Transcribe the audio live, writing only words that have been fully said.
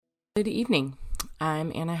Good evening.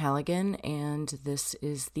 I'm Anna Halligan, and this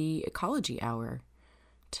is the Ecology Hour.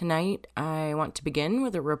 Tonight, I want to begin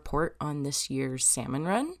with a report on this year's salmon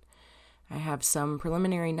run. I have some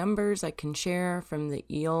preliminary numbers I can share from the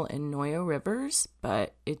Eel and Noyo rivers,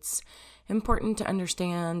 but it's important to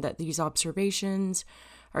understand that these observations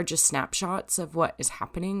are just snapshots of what is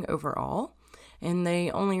happening overall, and they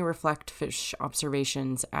only reflect fish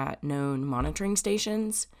observations at known monitoring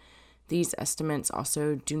stations. These estimates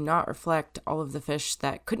also do not reflect all of the fish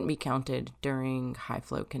that couldn't be counted during high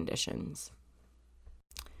flow conditions.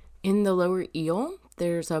 In the lower Eel,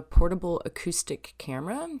 there's a portable acoustic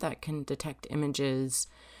camera that can detect images,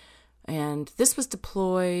 and this was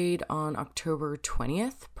deployed on October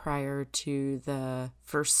 20th prior to the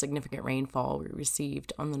first significant rainfall we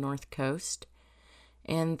received on the north coast.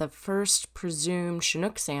 And the first presumed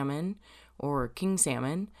Chinook salmon, or king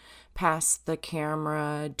salmon, passed the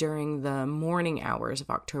camera during the morning hours of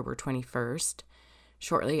October 21st.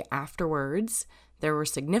 Shortly afterwards, there were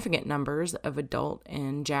significant numbers of adult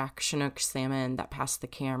and jack Chinook salmon that passed the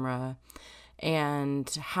camera, and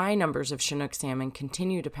high numbers of Chinook salmon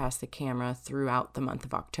continue to pass the camera throughout the month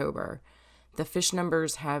of October. The fish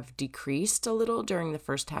numbers have decreased a little during the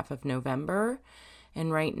first half of November,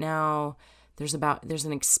 and right now there's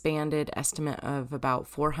an expanded estimate of about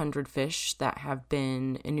 400 fish that have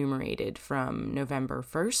been enumerated from November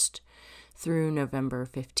 1st through November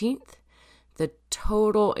 15th. The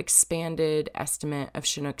total expanded estimate of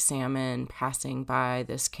Chinook salmon passing by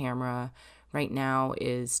this camera right now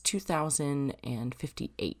is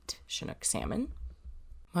 2,058 Chinook salmon.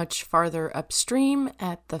 Much farther upstream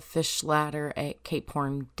at the fish ladder at Cape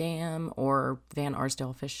Horn Dam, or Van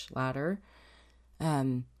Arsdale Fish Ladder,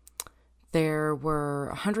 there were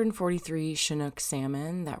 143 Chinook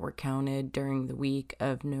salmon that were counted during the week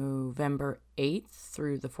of November 8th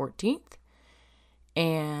through the 14th.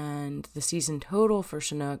 And the season total for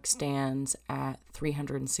Chinook stands at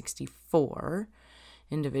 364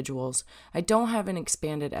 individuals. I don't have an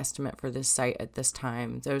expanded estimate for this site at this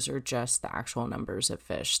time. Those are just the actual numbers of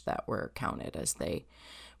fish that were counted as they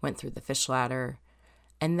went through the fish ladder.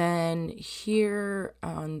 And then here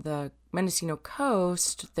on the Mendocino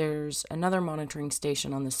coast, there's another monitoring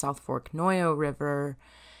station on the South Fork Noyo River.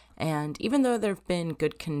 And even though there have been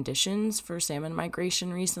good conditions for salmon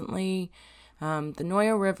migration recently, the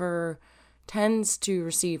Noyo River tends to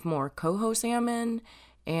receive more coho salmon,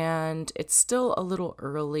 and it's still a little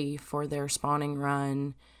early for their spawning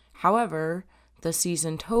run. However, the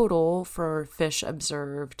season total for fish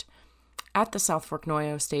observed at the South Fork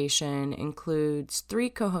Noyo station includes 3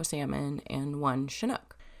 coho salmon and 1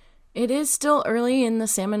 Chinook. It is still early in the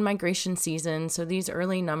salmon migration season, so these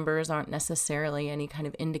early numbers aren't necessarily any kind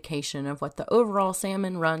of indication of what the overall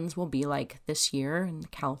salmon runs will be like this year in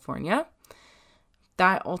California.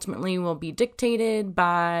 That ultimately will be dictated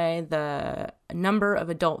by the number of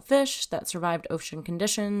adult fish that survived ocean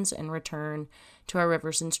conditions and return to our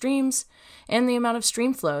rivers and streams, and the amount of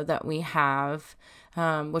stream flow that we have,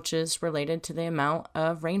 which is related to the amount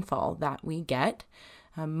of rainfall that we get.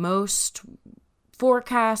 Most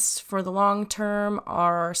forecasts for the long term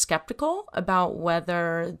are skeptical about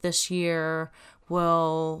whether this year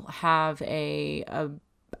will have a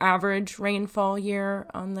average rainfall year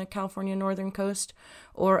on the California northern coast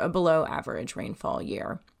or a below average rainfall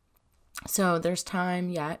year. So there's time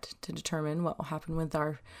yet to determine what will happen with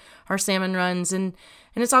our salmon runs. And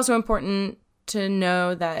it's also important to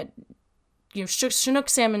know that Chinook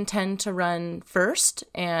salmon tend to run first,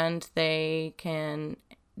 and they can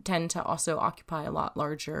tend to also occupy a lot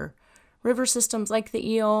larger river systems like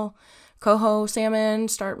the Eel. Coho salmon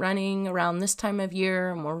start running around this time of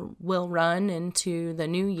year and will run into the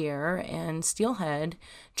new year, and steelhead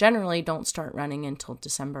generally don't start running until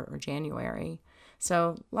December or January.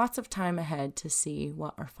 So lots of time ahead to see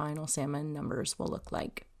what our final salmon numbers will look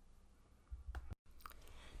like.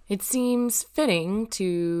 It seems fitting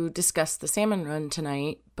to discuss the salmon run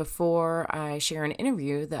tonight before I share an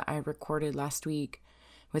interview that I recorded last week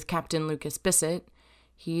with Captain Lucas Bissett.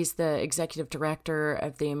 He's the executive director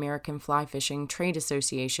of the American Fly Fishing Trade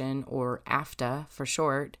Association, or AFTA for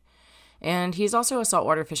short, and he's also a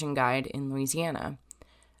saltwater fishing guide in Louisiana.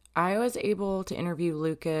 I was able to interview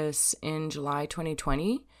Lucas in July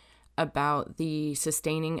 2020 about the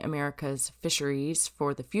Sustaining America's Fisheries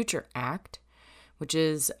for the Future Act, which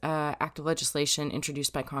is an act of legislation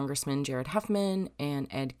introduced by Congressman Jared Huffman and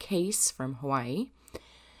Ed Case from Hawaii,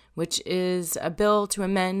 which is a bill to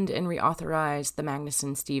amend and reauthorize the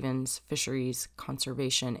Magnuson-Stevens Fisheries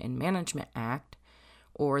Conservation and Management Act,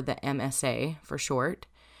 or the MSA for short.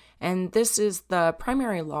 And this is the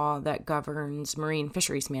primary law that governs marine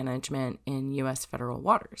fisheries management in U.S. federal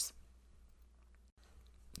waters.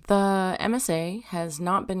 The MSA has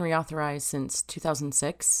not been reauthorized since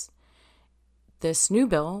 2006. This new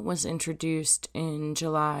bill was introduced in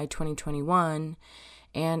July 2021,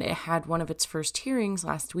 and it had one of its first hearings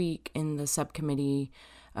last week in the subcommittee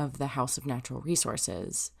of the House of Natural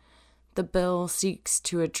Resources. The bill seeks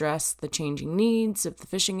to address the changing needs of the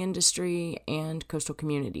fishing industry and coastal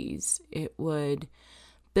communities. It would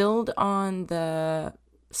build on the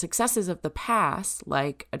successes of the past,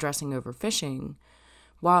 like addressing overfishing,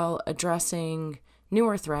 while addressing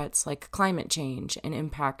newer threats like climate change and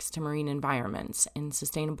impacts to marine environments and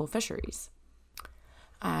sustainable fisheries.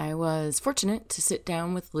 I was fortunate to sit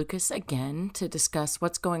down with Lucas again to discuss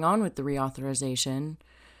what's going on with the reauthorization,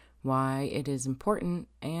 why it is important,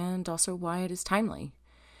 and also why it is timely.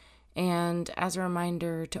 And as a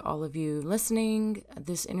reminder to all of you listening,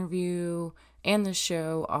 this interview and this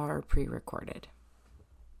show are pre-recorded.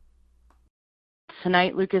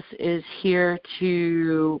 Tonight, Lucas is here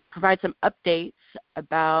to provide some updates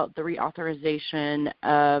about the reauthorization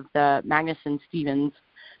of the Magnuson-Stevens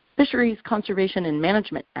Fisheries Conservation and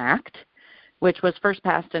Management Act, which was first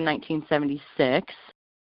passed in 1976.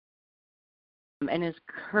 And is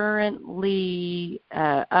currently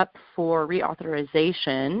up for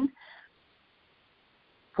reauthorization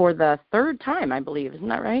for the third time, I believe. Isn't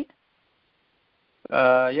that right?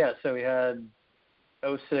 Yeah, so we had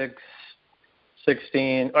 06,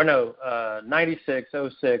 16, or no, 96,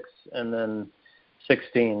 06, and then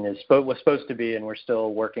 16 was supposed to be, and we're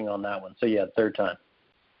still working on that one. So, yeah, third time.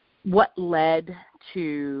 What led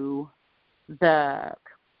to the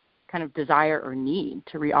kind of desire or need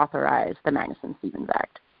to reauthorize the Magnuson-Stevens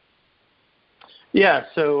Act? Yeah,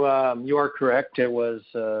 so you are correct. It was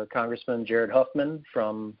Congressman Jared Huffman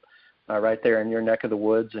from right there in your neck of the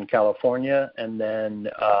woods in California, and then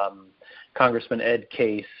Congressman Ed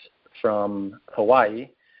Case from Hawaii,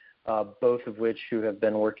 both of which who have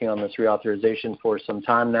been working on this reauthorization for some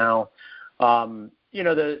time now.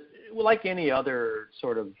 Like any other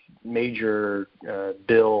sort of major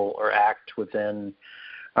bill or act within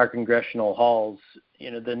our congressional halls,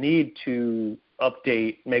 the need to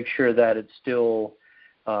update, make sure that it still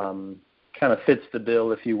kind of fits the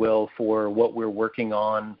bill, if you will, for what we're working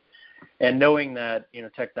on, and knowing that,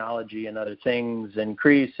 technology and other things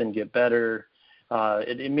increase and get better,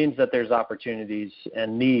 it means that there's opportunities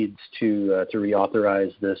and needs to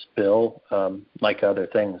reauthorize this bill, like other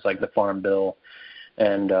things, like the Farm Bill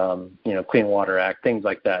and, Clean Water Act, things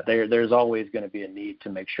like that. There's always going to be a need to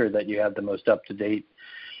make sure that you have the most up-to-date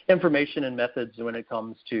information and methods when it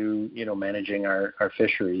comes to, managing our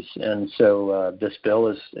fisheries. And so this bill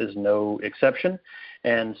is no exception.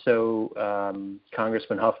 And so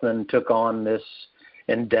Congressman Huffman took on this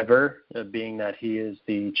endeavor, being that he is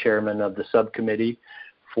the chairman of the subcommittee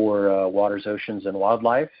for Waters, Oceans, and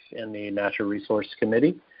Wildlife in the Natural Resource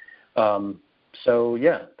Committee. So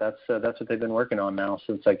yeah, that's what they've been working on now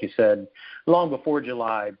since, like you said, long before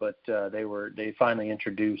July. But they finally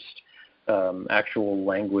introduced actual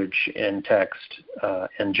language in text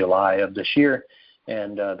in July of this year,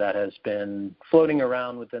 and that has been floating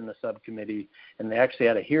around within the subcommittee. And they actually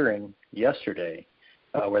had a hearing yesterday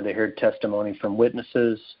where they heard testimony from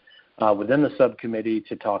witnesses within the subcommittee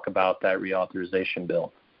to talk about that reauthorization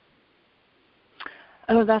bill.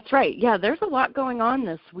 Oh, that's right. Yeah, there's a lot going on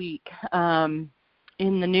this week in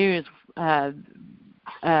the news.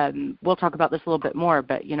 We'll talk about this a little bit more,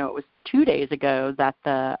 but, it was 2 days ago that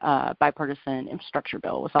the bipartisan infrastructure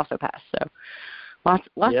bill was also passed. So lots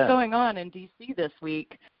going on in D.C. this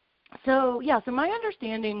week. So my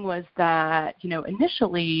understanding was that,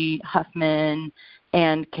 initially Huffman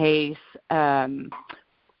and Case kind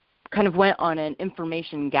of went on an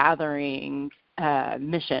information gathering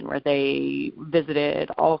mission where they visited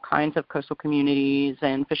all kinds of coastal communities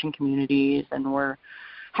and fishing communities and were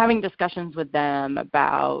having discussions with them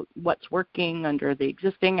about what's working under the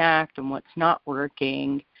existing act and what's not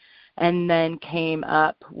working, and then came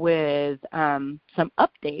up with some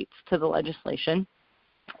updates to the legislation.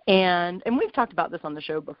 And we've talked about this on the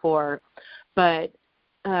show before, but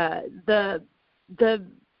some of the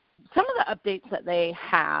updates that they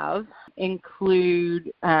have include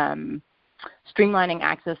streamlining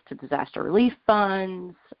access to disaster relief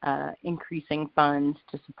funds, increasing funds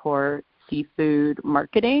to support seafood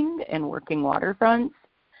marketing and working waterfronts,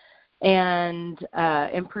 and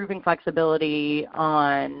improving flexibility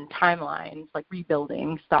on timelines, like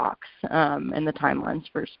rebuilding stocks and the timelines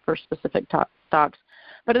for specific stocks.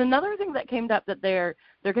 But another thing that came up that they're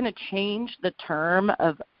going to change the term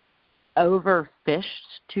of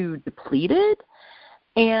overfished to depleted.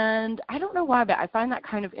 And I don't know why, but I find that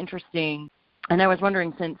kind of interesting. And I was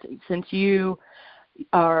wondering, since you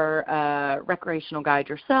are a recreational guide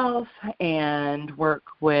yourself and work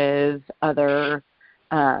with other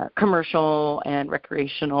commercial and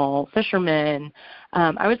recreational fishermen.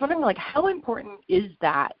 I was wondering, like, how important is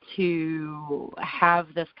that to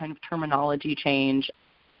have this kind of terminology change?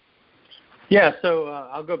 Yeah, so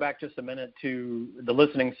I'll go back just a minute to the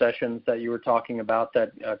listening sessions that you were talking about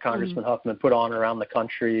that Congressman Huffman put on around the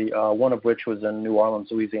country, one of which was in New Orleans,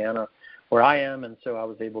 Louisiana, where I am, and so I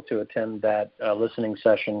was able to attend that listening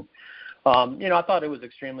session. I thought it was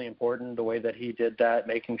extremely important the way that he did that,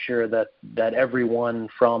 making sure that everyone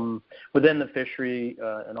from within the fishery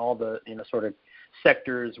and all the sort of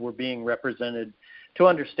sectors were being represented to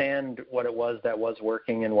understand what it was that was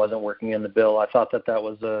working and wasn't working in the bill. I thought that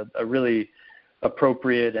was a really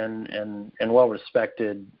appropriate and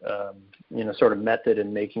well-respected sort of method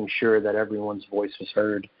in making sure that everyone's voice was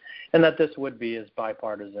heard, and that this would be as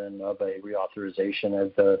bipartisan of a reauthorization as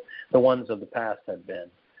the ones of the past have been.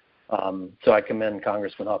 So I commend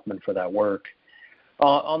Congressman Huffman for that work.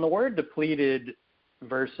 On the word depleted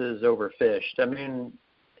versus overfished, I mean,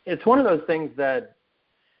 it's one of those things that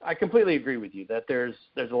I completely agree with you that there's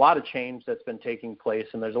a lot of change that's been taking place,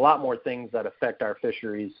 and there's a lot more things that affect our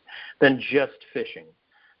fisheries than just fishing.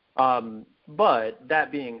 But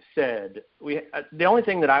that being said, the only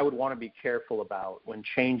thing that I would want to be careful about when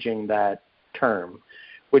changing that term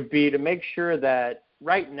would be to make sure that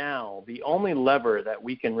right now, the only lever that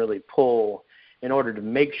we can really pull in order to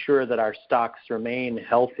make sure that our stocks remain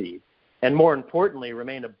healthy and, more importantly,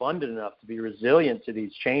 remain abundant enough to be resilient to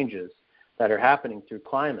these changes that are happening through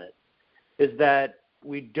climate is that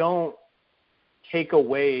we don't take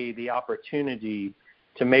away the opportunity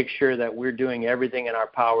to make sure that we're doing everything in our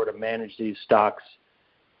power to manage these stocks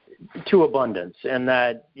to abundance, and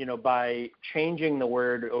that, by changing the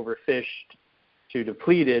word overfished to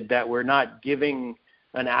depleted, that we're not giving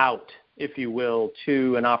an out, if you will,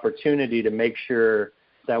 to an opportunity to make sure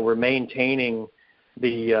that we're maintaining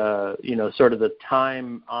the, sort of the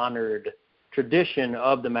time-honored tradition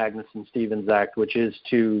of the Magnuson-Stevens Act, which is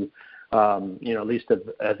to, at least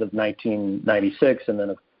as of 1996 and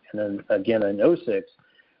then again in 2006,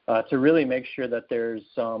 to really make sure that there's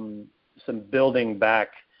some building back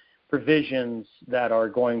provisions that are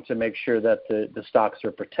going to make sure that the stocks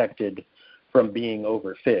are protected from being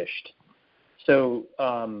overfished. So,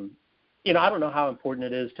 I don't know how important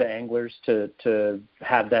it is to anglers to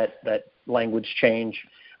have that language change.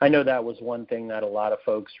 I know that was one thing that a lot of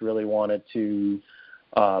folks really wanted to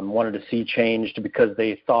see changed because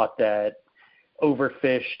they thought that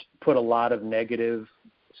overfished put a lot of negative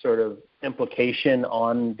sort of implication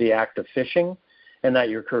on the act of fishing, and that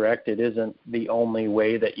you're correct, it isn't the only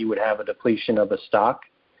way that you would have a depletion of a stock.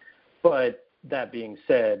 But that being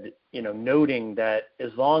said, noting that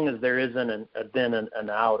as long as there isn't an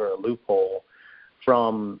out or a loophole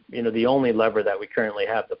from, the only lever that we currently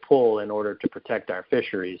have to pull in order to protect our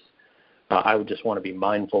fisheries, I would just want to be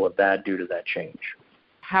mindful of that due to that change.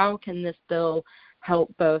 How can this bill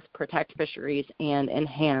help both protect fisheries and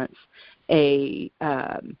enhance a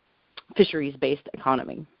fisheries-based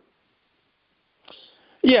economy?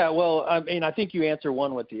 Yeah, well, I mean, I think you answer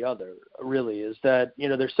one with the other, really, is that,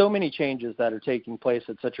 there's so many changes that are taking place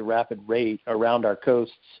at such a rapid rate around our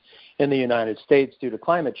coasts in the United States due to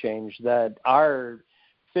climate change that our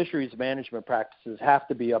fisheries management practices have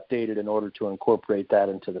to be updated in order to incorporate that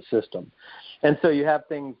into the system. And so you have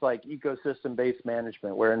things like ecosystem-based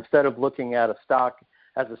management, where instead of looking at a stock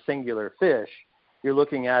as a singular fish, you're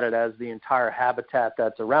looking at it as the entire habitat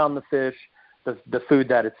that's around the fish, the food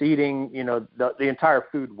that it's eating, the entire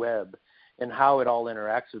food web and how it all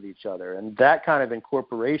interacts with each other. And that kind of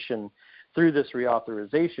incorporation through this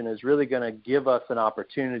reauthorization is really going to give us an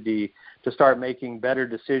opportunity to start making better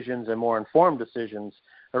decisions and more informed decisions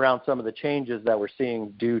around some of the changes that we're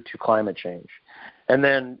seeing due to climate change. And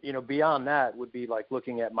then, beyond that would be like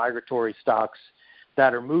looking at migratory stocks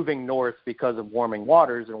that are moving north because of warming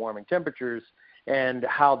waters and warming temperatures, and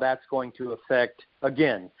how that's going to affect,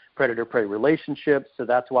 again, predator-prey relationships. So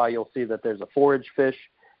that's why you'll see that there's a forage fish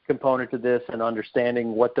component to this, and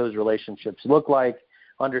understanding what those relationships look like,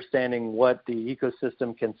 understanding what the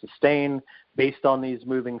ecosystem can sustain based on these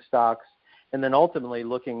moving stocks, and then ultimately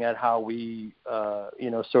looking at how we,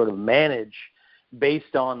 sort of manage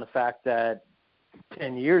based on the fact that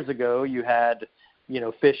 10 years ago you had,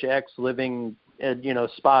 fish X living at,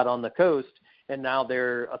 spot on the coast, and now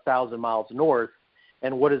they're 1,000 miles north.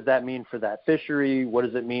 And what does that mean for that fishery? What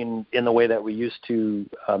does it mean in the way that we used to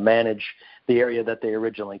manage the area that they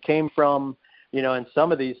originally came from? And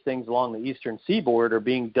some of these things along the eastern seaboard are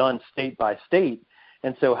being done state by state.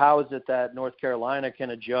 And so how is it that North Carolina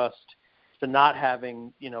can adjust to not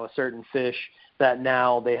having, a certain fish that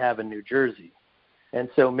now they have in New Jersey. And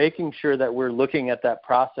so making sure that we're looking at that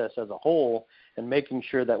process as a whole and making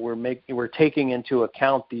sure that we're taking into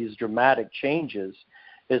account these dramatic changes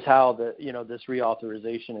is how this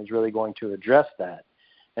reauthorization is really going to address that.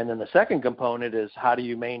 And then the second component is how do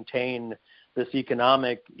you maintain this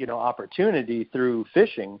economic, opportunity through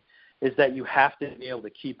fishing, is that you have to be able to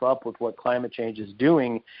keep up with what climate change is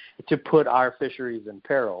doing to put our fisheries in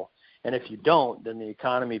peril. And if you don't, then the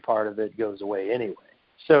economy part of it goes away anyway.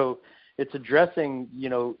 So it's addressing,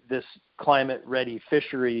 this climate-ready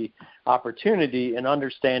fishery opportunity and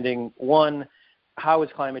understanding, one, how is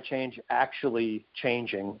climate change actually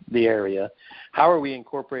changing the area? How are we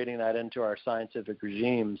incorporating that into our scientific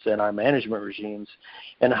regimes and our management regimes?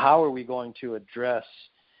 And how are we going to address,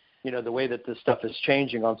 the way that this stuff is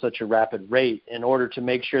changing on such a rapid rate in order to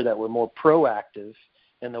make sure that we're more proactive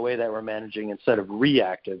in the way that we're managing instead of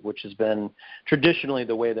reactive, which has been traditionally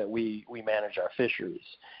the way that we manage our fisheries,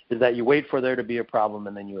 is that you wait for there to be a problem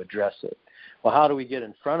and then you address it. Well, how do we get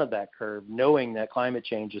in front of that curve, knowing that climate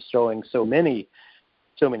change is throwing so many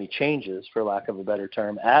changes, for lack of a better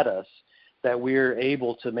term, at us, that we're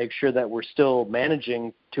able to make sure that we're still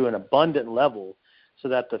managing to an abundant level so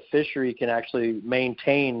that the fishery can actually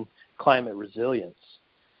maintain climate resilience.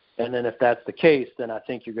 And then if that's the case, then I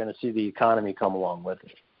think you're going to see the economy come along with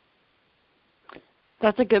it.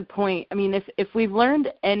 That's a good point. I mean, if we've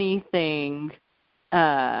learned anything,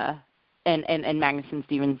 and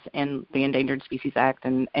Magnuson-Stevens and the Endangered Species Act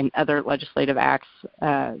and other legislative acts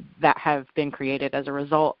that have been created as a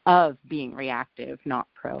result of being reactive, not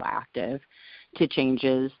proactive, to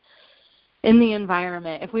changes in the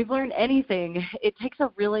environment, if we've learned anything, it takes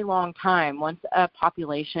a really long time. Once a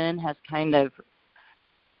population has kind of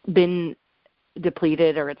been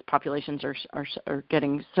depleted or its populations are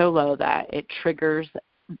getting so low that it triggers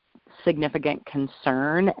significant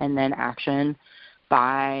concern and then action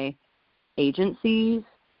by agencies,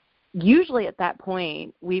 usually at that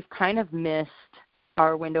point we've kind of missed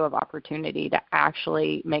our window of opportunity to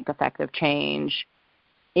actually make effective change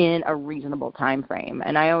in a reasonable time frame.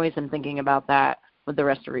 And I always am thinking about that with the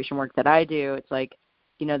restoration work that I do. It's like,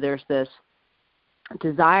 there's this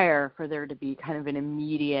desire for there to be kind of an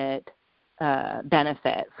immediate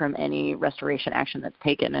benefit from any restoration action that's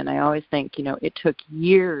taken. And I always think, it took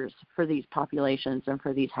years for these populations and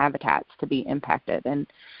for these habitats to be impacted. And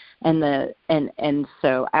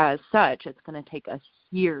so as such, it's going to take us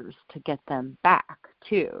years to get them back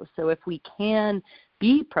too. So if we can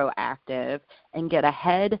be proactive and get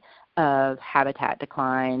ahead of habitat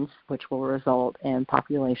declines, which will result in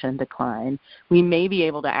population decline, we may be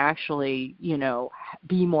able to actually,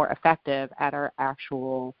 be more effective at our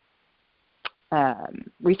actual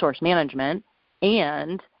resource management,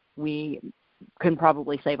 and we can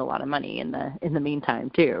probably save a lot of money in the meantime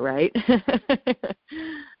too, right?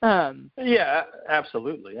 Yeah,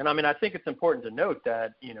 absolutely. And I think it's important to note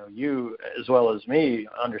that, you as well as me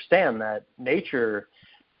understand that nature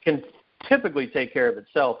can typically take care of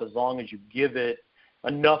itself as long as you give it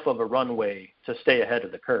enough of a runway to stay ahead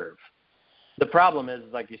of the curve. The problem is,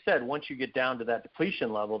 like you said, once you get down to that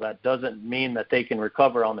depletion level, that doesn't mean that they can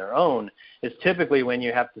recover on their own. It's typically when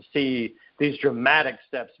you have to see these dramatic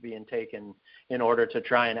steps being taken in order to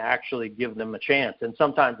try and actually give them a chance. And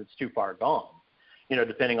sometimes it's too far gone,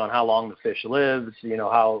 depending on how long the fish lives,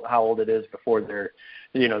 how old it is before they're,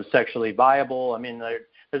 sexually viable.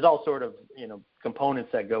 There's all sort of, components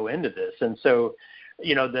that go into this. And so,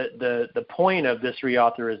 the point of this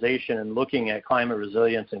reauthorization and looking at climate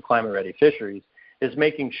resilience and climate-ready fisheries is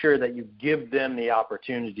making sure that you give them the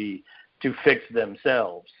opportunity to fix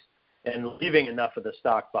themselves and leaving enough of the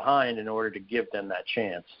stock behind in order to give them that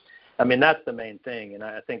chance. That's the main thing, and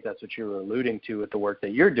I think that's what you were alluding to with the work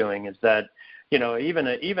that you're doing, is that, even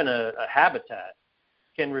a habitat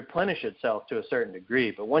can replenish itself to a certain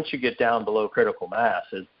degree, but once you get down below critical mass,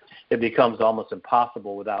 it becomes almost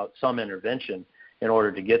impossible without some intervention in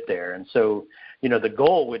order to get there. And so, the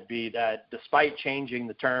goal would be that despite changing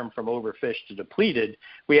the term from overfished to depleted,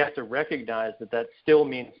 we have to recognize that still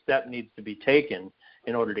means step needs to be taken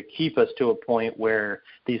in order to keep us to a point where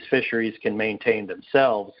these fisheries can maintain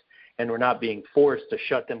themselves and we're not being forced to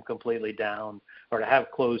shut them completely down or to have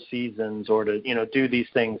closed seasons or to, do these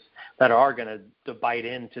things that are going to bite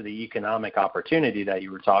into the economic opportunity that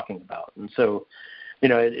you were talking about. And so,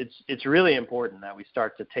 it's really important that we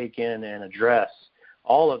start to take in and address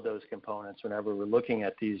all of those components whenever we're looking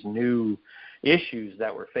at these new issues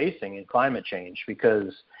that we're facing in climate change,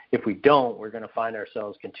 because if we don't, we're going to find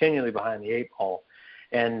ourselves continually behind the eight ball,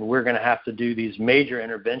 and we're going to have to do these major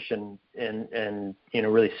intervention and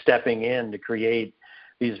really stepping in to create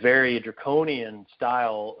these very draconian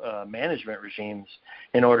style management regimes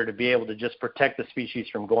in order to be able to just protect the species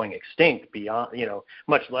from going extinct beyond,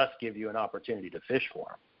 much less give you an opportunity to fish for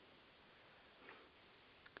them.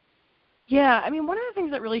 Yeah, I mean, one of the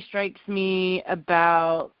things that really strikes me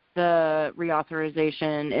about the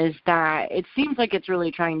reauthorization is that it seems like it's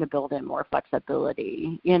really trying to build in more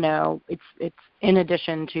flexibility. It's in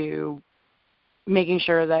addition to making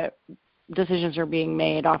sure that decisions are being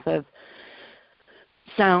made off of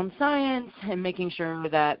sound science and making sure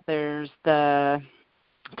that there's the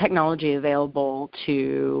technology available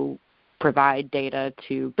to provide data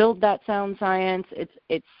to build that sound science.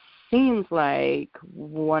 It seems like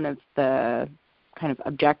one of the kind of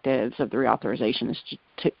objectives of the reauthorization is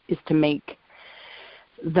to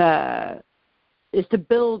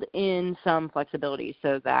build in some flexibility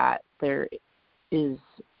so that there is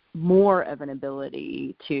more of an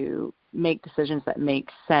ability to make decisions that make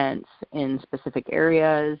sense in specific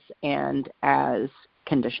areas and as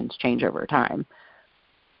conditions change over time.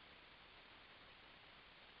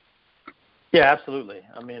 Yeah, absolutely.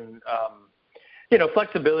 I mean,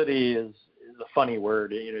 flexibility is a funny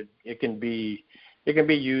word. It can be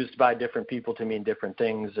used by different people to mean different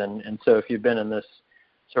things. And so if you've been in this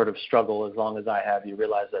sort of struggle as long as I have, you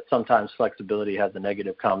realize that sometimes flexibility has a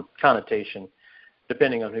negative connotation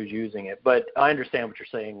depending on who's using it. But I understand what you're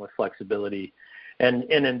saying with flexibility. And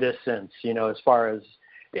in this sense, as far as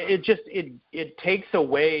it takes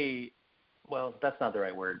away, well, that's not the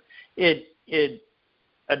right word. It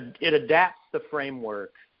adapts the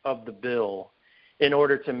framework of the bill in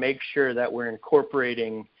order to make sure that we're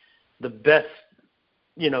incorporating the best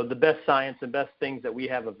science and best things that we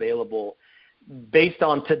have available based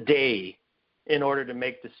on today in order to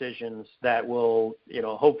make decisions that will,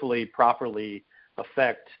 hopefully properly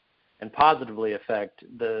affect and positively affect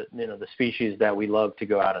the species that we love to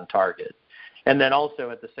go out and target. And then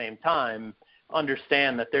also at the same time,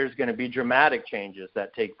 understand that there's going to be dramatic changes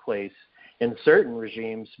that take place in certain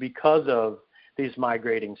regimes because of these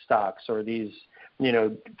migrating stocks or these,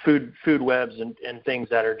 food webs and things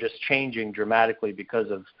that are just changing dramatically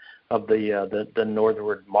because of the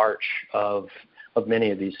northward march of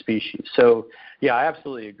many of these species. So, yeah, I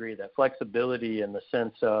absolutely agree that flexibility in the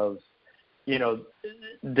sense of,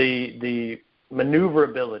 the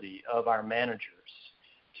maneuverability of our managers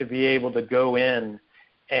to be able to go in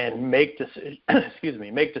and make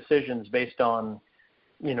decisions based on,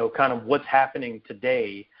 kind of what's happening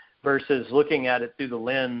today versus looking at it through the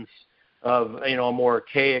lens of, a more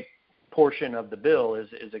archaic portion of the bill is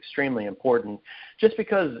extremely important. Just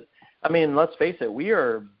because, I mean, let's face it,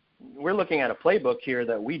 we're looking at a playbook here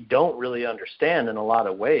that we don't really understand in a lot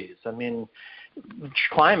of ways. I mean,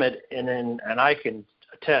 climate, and I can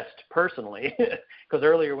attest personally, because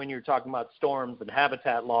earlier when you were talking about storms and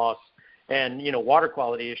habitat loss and, water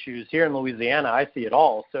quality issues here in Louisiana, I see it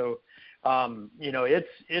all. So,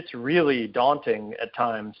 it's really daunting at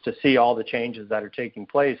times to see all the changes that are taking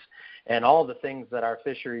place and all the things that our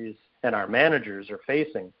fisheries and our managers are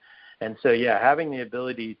facing. And so, yeah, having the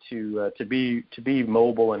ability to be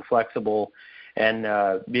mobile and flexible and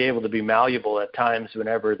be able to be malleable at times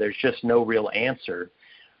whenever there's just no real answer,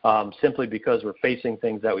 simply because we're facing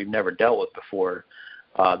things that we've never dealt with before.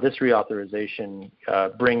 This reauthorization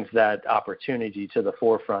brings that opportunity to the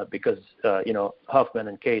forefront because, Huffman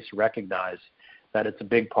and Case recognize that it's a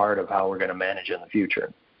big part of how we're going to manage in the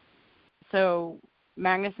future. So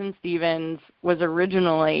Magnuson-Stevens was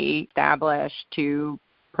originally established to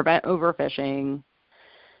prevent overfishing,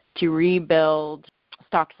 to rebuild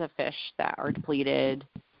stocks of fish that are depleted,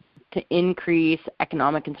 to increase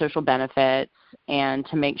economic and social benefits, and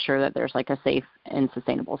to make sure that there's like a safe and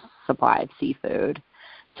sustainable supply of seafood.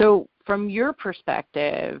 So from your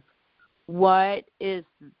perspective, what is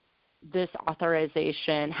this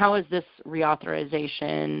authorization, how is this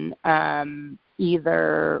reauthorization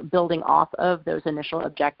either building off of those initial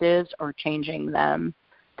objectives or changing them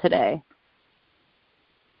today?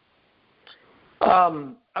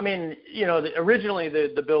 I mean, originally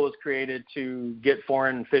the bill was created to get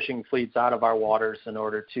foreign fishing fleets out of our waters in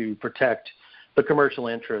order to protect the commercial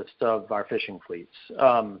interests of our fishing fleets.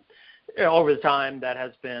 Over the time, that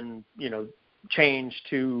has been, changed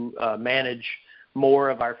to manage more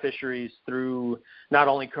of our fisheries through not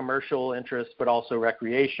only commercial interests but also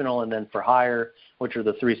recreational and then for hire, which are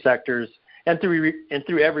the three sectors. And through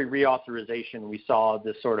every reauthorization, we saw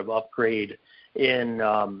this sort of upgrade in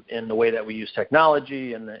the way that we use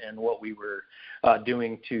technology and what we were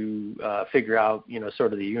doing to figure out,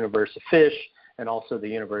 sort of the universe of fish and also the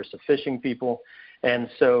universe of fishing people. And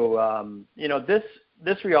so,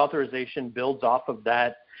 this reauthorization builds off of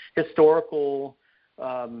that historical,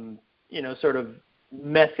 sort of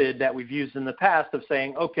method that we've used in the past of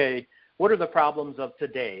saying, okay, what are the problems of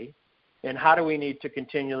today, and how do we need to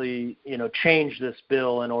continually, change this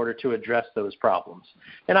bill in order to address those problems?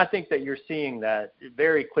 And I think that you're seeing that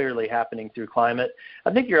very clearly happening through climate.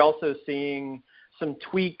 I think you're also seeing some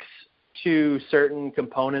tweaks to certain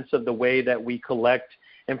components of the way that we collect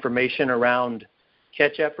information around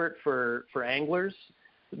catch effort for anglers,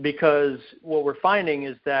 because what we're finding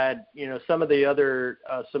is that, some of the other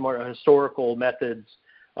some more historical methods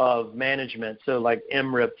of management, so like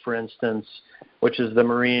MRIP, for instance, which is the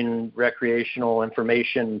Marine Recreational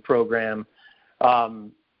Information Program,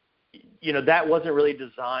 that wasn't really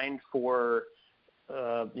designed for,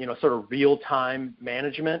 sort of real-time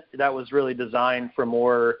management. That was really designed for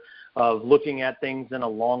more of looking at things in a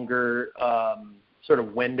longer sort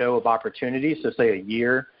of window of opportunity, so say a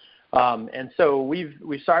year. And so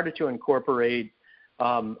we started to incorporate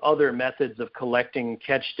other methods of collecting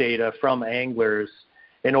catch data from anglers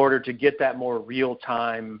in order to get that more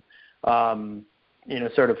real-time,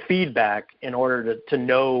 sort of feedback, in order to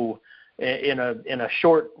know in a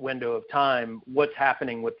short window of time what's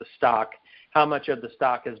happening with the stock, how much of the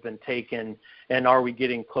stock has been taken, and are we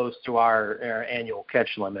getting close to our annual catch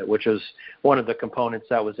limit, which is one of the components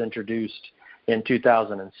that was introduced in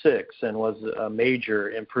 2006 and was a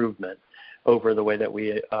major improvement over the way that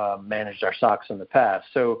we managed our stocks in the past.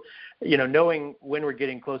 So, knowing when we're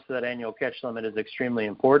getting close to that annual catch limit is extremely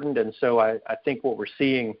important. And so I think what we're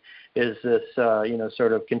seeing is this,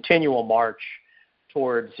 sort of continual march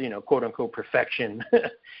towards, quote unquote, perfection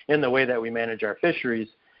in the way that we manage our fisheries.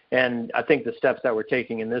 And I think the steps that we're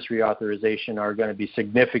taking in this reauthorization are going to be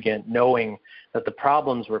significant, knowing that the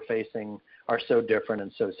problems we're facing are so different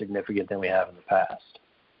and so significant than we have in the past.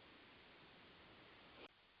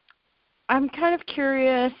 I'm kind of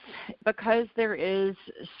curious, because there is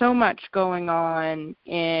so much going on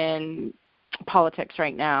in politics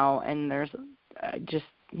right now, and there's just,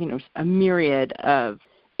 a myriad of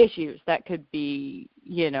issues that could be,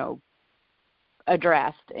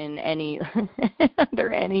 addressed in any under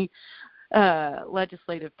any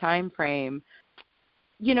legislative time frame.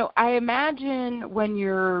 I imagine when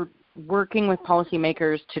you're working with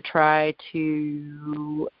policymakers to try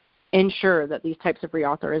to ensure that these types of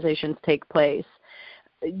reauthorizations take place,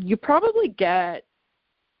 you probably get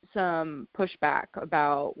some pushback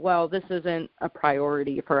about, well, this isn't a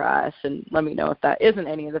priority for us, and let me know if that isn't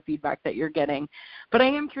any of the feedback that you're getting. But I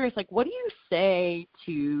am curious, what do you say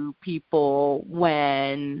to people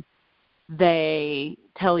when they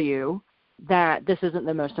tell you that this isn't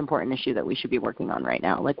the most important issue that we should be working on right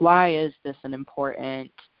now? Why is this an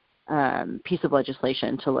important piece of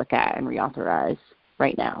legislation to look at and reauthorize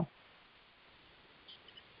right now?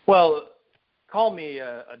 Well, call me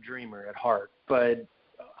a dreamer at heart, but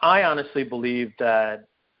I honestly believe that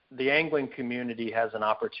the angling community has an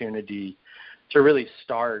opportunity to really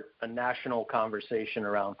start a national conversation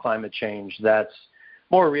around climate change that's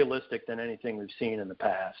more realistic than anything we've seen in the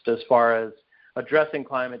past, as far as addressing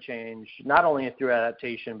climate change, not only through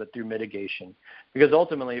adaptation, but through mitigation. Because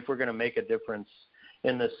ultimately, if we're going to make a difference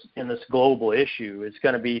in this global issue, it's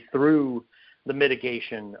going to be through the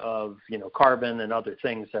mitigation of, carbon and other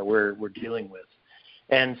things that we're dealing with.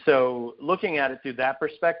 And so looking at it through that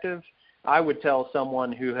perspective, I would tell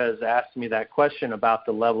someone who has asked me that question about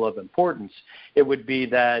the level of importance, it would be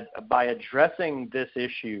that by addressing this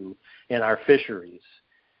issue in our fisheries,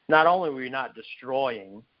 not only are we not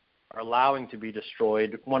destroying or allowing to be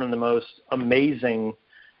destroyed one of the most amazing,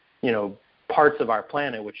 parts of our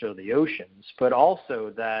planet, which are the oceans, but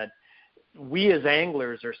also that we as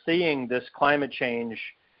anglers are seeing this climate change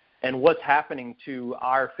and what's happening to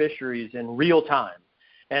our fisheries in real time.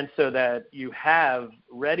 And so that you have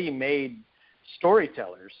ready-made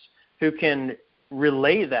storytellers who can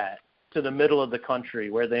relay that to the middle of the country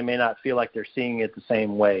where they may not feel like they're seeing it the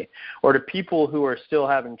same way, or to people who are still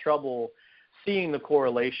having trouble seeing the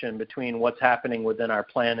correlation between what's happening within our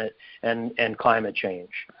planet and climate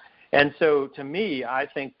change. And so to me, I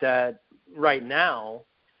think that right now,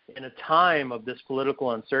 in a time of this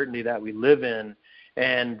political uncertainty that we live in,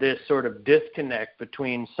 and this sort of disconnect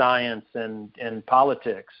between science and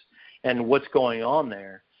politics and what's going on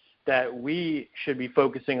there, that we should be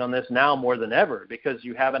focusing on this now more than ever, because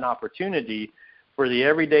you have an opportunity for the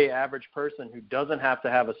everyday average person who doesn't have to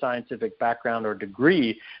have a scientific background or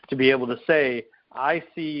degree to be able to say, I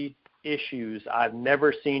see issues I've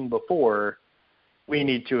never seen before, we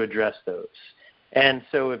need to address those. And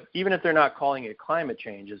so even if they're not calling it climate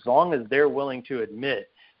change, as long as they're willing to admit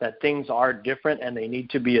that things are different and they need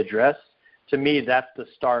to be addressed, to me, that's the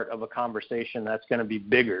start of a conversation that's going to be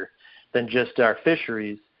bigger than just our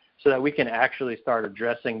fisheries, so that we can actually start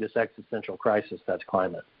addressing this existential crisis that's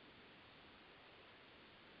climate.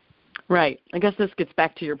 Right. I guess this gets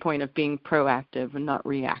back to your point of being proactive and not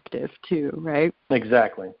reactive too, right?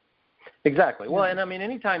 Exactly. Well, and I mean,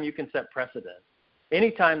 anytime you can set precedent,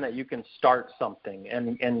 anytime that you can start something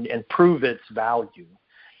and prove its value,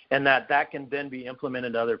 and that can then be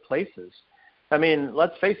implemented other places. I mean,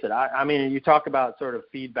 let's face it. I mean, you talk about sort of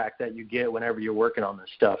feedback that you get whenever you're working on this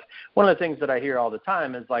stuff. One of the things that I hear all the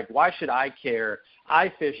time is like, why should I care?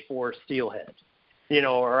 I fish for steelhead,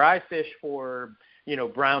 or I fish for,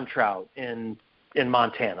 brown trout in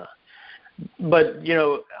Montana. But,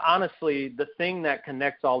 honestly, the thing that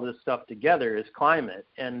connects all this stuff together is climate.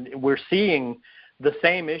 And we're seeing the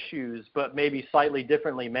same issues, but maybe slightly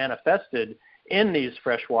differently manifested in these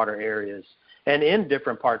freshwater areas and in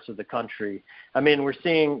different parts of the country. I mean, we're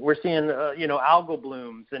seeing algal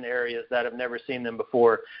blooms in areas that have never seen them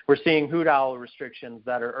before. We're seeing hoot owl restrictions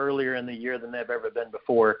that are earlier in the year than they've ever been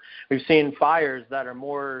before. We've seen fires that are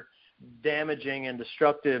more damaging and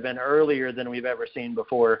destructive and earlier than we've ever seen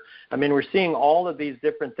before. I mean, we're seeing all of these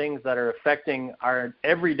different things that are affecting our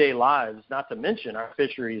everyday lives, not to mention our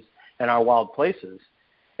fisheries and our wild places.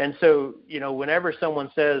 And so, whenever someone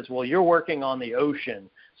says, well, you're working on the ocean,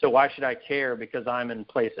 so why should I care because I'm in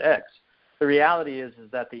place X? The reality is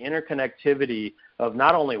that the interconnectivity of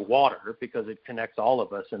not only water, because it connects all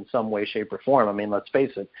of us in some way, shape, or form. I mean, let's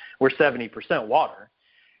face it, we're 70% water.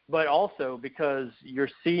 But also because you're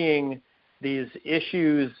seeing these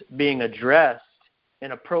issues being addressed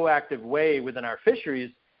in a proactive way within our fisheries,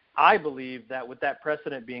 I believe that with that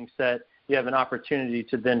precedent being set, you have an opportunity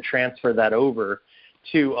to then transfer that over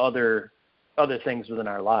to other things within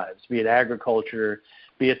our lives, be it agriculture,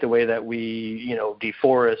 be it the way that we,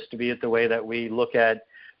 deforest, be it the way that we look at,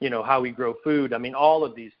 how we grow food. I mean, all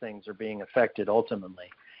of these things are being affected ultimately.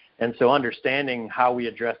 And so understanding how we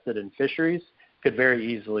address it in fisheries could very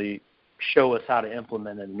easily show us how to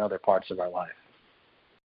implement it in other parts of our life.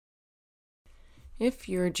 If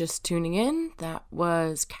you're just tuning in, that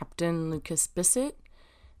was Captain Lucas Bissett,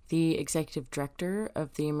 the Executive Director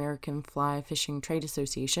of the American Fly Fishing Trade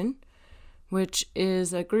Association, which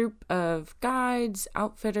is a group of guides,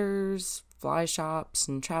 outfitters, fly shops,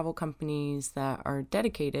 and travel companies that are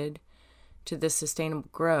dedicated to the sustainable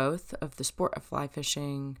growth of the sport of fly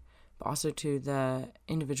fishing, but also to the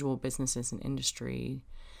individual businesses and industry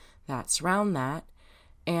that surround that.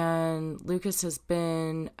 And Lucas has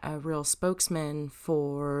been a real spokesman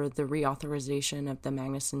for the reauthorization of the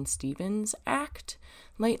Magnuson-Stevens Act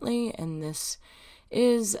lately, and this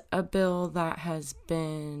is a bill that has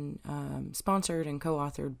been sponsored and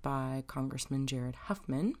co-authored by Congressman Jared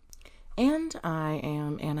Huffman. And I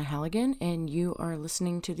am Anna Halligan, and you are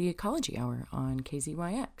listening to the Ecology Hour on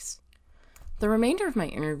KZYX. The remainder of my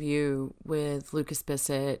interview with Lucas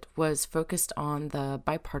Bissett was focused on the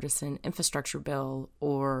Bipartisan Infrastructure Bill,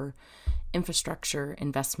 or Infrastructure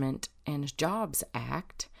Investment and Jobs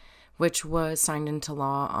Act, which was signed into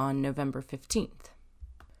law on November 15th.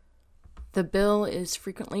 The bill is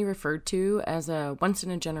frequently referred to as a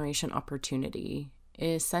once-in-a-generation opportunity.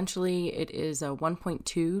 Essentially, it is a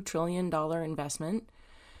 $1.2 trillion investment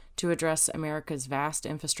to address America's vast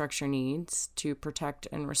infrastructure needs, to protect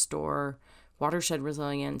and restore watershed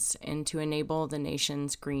resilience, and to enable the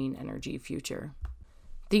nation's green energy future.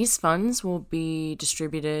 These funds will be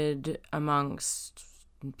distributed amongst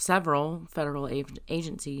several federal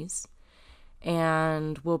agencies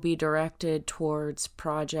and will be directed towards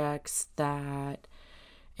projects that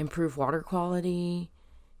improve water quality,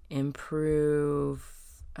 improve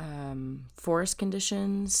forest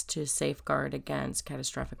conditions to safeguard against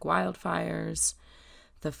catastrophic wildfires.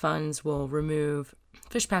 The funds will remove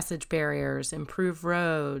fish passage barriers, improve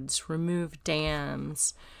roads, remove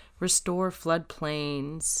dams, restore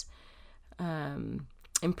floodplains,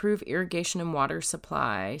 improve irrigation and water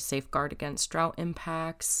supply, safeguard against drought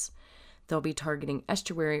impacts. They'll be targeting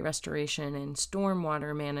estuary restoration and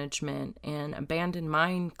stormwater management and abandoned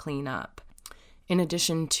mine cleanup, in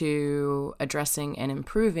addition to addressing and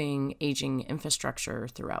improving aging infrastructure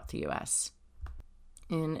throughout the U.S.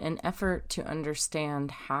 In an effort to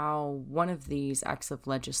understand how one of these acts of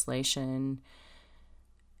legislation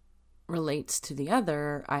relates to the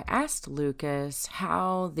other, I asked Lucas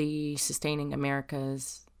how the Sustaining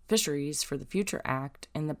America's Fisheries for the Future Act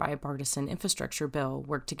and the Bipartisan Infrastructure Bill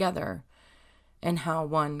work together, and how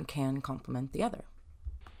one can complement the other.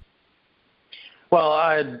 Well,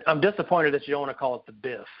 I'm disappointed that you don't want to call it the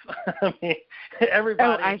BIF. I mean,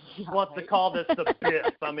 everybody wants to call this the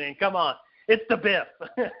BIF. I mean, come on. It's the BIF.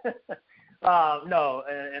 No,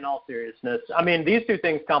 in all seriousness. I mean, these two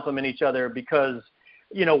things complement each other because,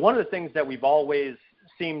 one of the things that we've always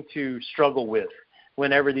seem to struggle with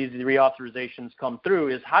whenever these reauthorizations come through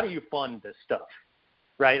is how do you fund this stuff,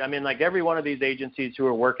 right? I mean, like every one of these agencies who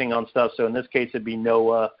are working on stuff, so in this case it'd be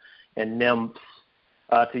NOAA and NIMPS,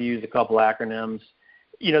 to use a couple acronyms,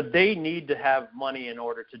 they need to have money in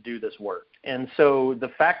order to do this work. And so the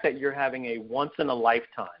fact that you're having a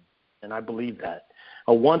once-in-a-lifetime, and I believe that,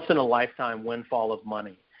 a once-in-a-lifetime windfall of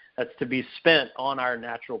money that's to be spent on our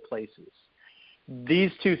natural places,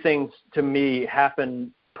 these two things to me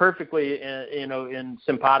happen perfectly, in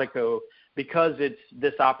simpatico, because it's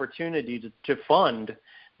this opportunity to fund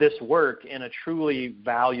this work in a truly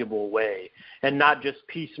valuable way and not just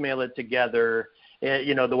piecemeal it together,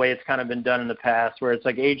 the way it's kind of been done in the past, where it's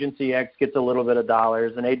like agency X gets a little bit of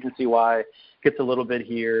dollars and agency Y gets a little bit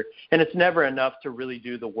here, and it's never enough to really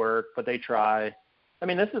do the work, but they try. I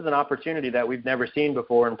mean, this is an opportunity that we've never seen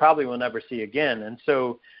before and probably will never see again. And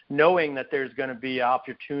so knowing that there's going to be an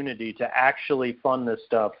opportunity to actually fund this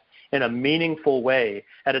stuff in a meaningful way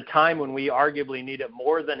at a time when we arguably need it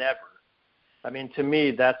more than ever, I mean, to me,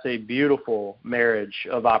 that's a beautiful marriage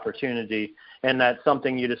of opportunity, and that's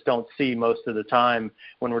something you just don't see most of the time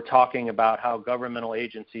when we're talking about how governmental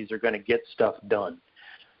agencies are going to get stuff done.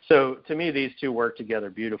 So to me, these two work together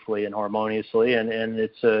beautifully and harmoniously, and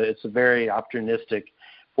it's a very opportunistic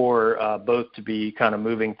for both to be kind of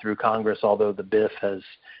moving through Congress, although the BIF has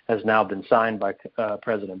now been signed by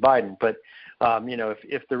President Biden. But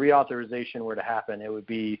if the reauthorization were to happen, it would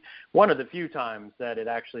be one of the few times that it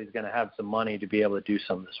actually is going to have some money to be able to do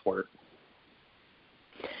some of this work.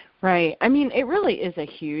 Right. I mean, it really is a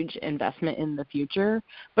huge investment in the future,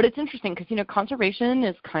 but it's interesting because, conservation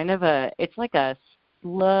is kind of it's like a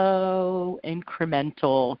slow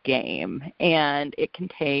incremental game, and it can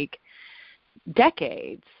take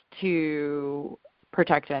decades to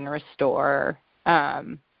protect and restore,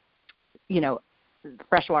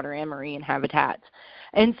 freshwater and marine habitats.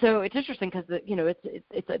 And so it's interesting because,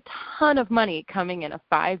 it's a ton of money coming in a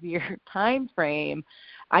 5-year time frame.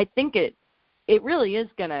 I think it really is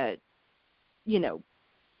going to,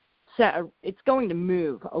 it's going to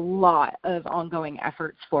move a lot of ongoing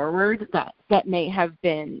efforts forward that may have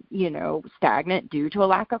been, stagnant due to a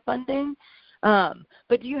lack of funding.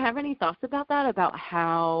 But do you have any thoughts about that, about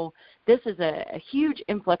how this is a huge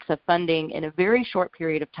influx of funding in a very short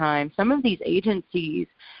period of time? Some of these agencies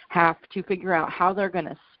have to figure out how they're going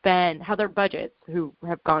to spend, how their budgets, who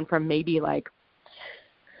have gone from maybe like,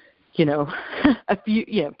 a few,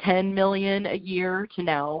 $10 million a year to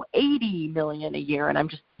now $80 million a year. And I'm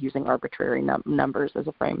just using arbitrary numbers as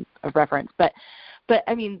a frame of reference. But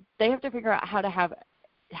I mean, they have to figure out how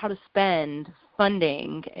to spend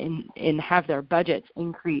funding and have their budgets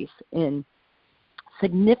increase in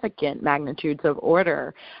significant magnitudes of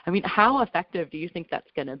order. I mean, how effective do you think that's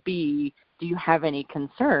going to be? Do you have any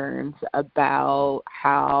concerns about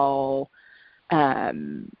how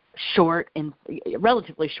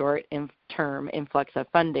relatively short in term influx of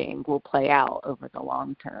funding will play out over the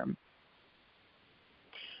long term?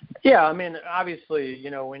 Yeah, I mean, obviously,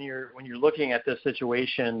 when you're looking at this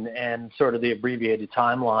situation and sort of the abbreviated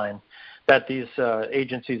timeline that these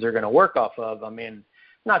agencies are going to work off of, I mean,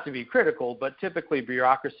 not to be critical, but typically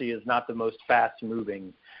bureaucracy is not the most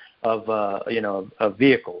fast-moving of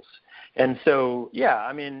vehicles. And so, yeah,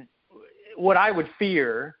 I mean, what I would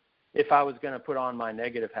fear, if I was going to put on my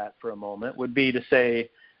negative hat for a moment, would be to say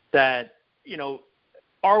that,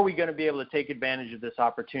 are we going to be able to take advantage of this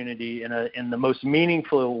opportunity in the most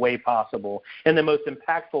meaningful way possible, in the most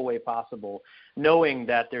impactful way possible, knowing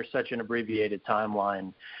that there's such an abbreviated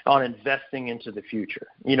timeline on investing into the future?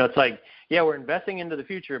 It's like, yeah, we're investing into the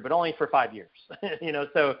future, but only for 5 years.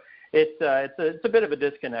 So it's a bit of a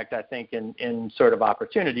disconnect, I think, in sort of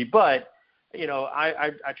opportunity. But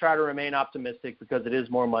I try to remain optimistic because it is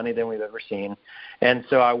more money than we've ever seen, and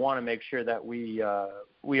so I want to make sure that we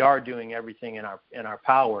are doing everything in our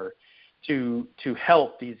power to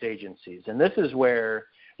help these agencies. And this is where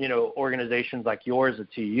organizations like yours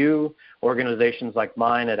at TU, organizations like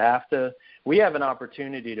mine at AFTA, we have an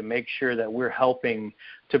opportunity to make sure that we're helping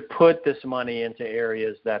to put this money into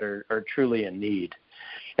areas that are truly in need.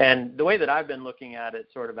 And the way that I've been looking at it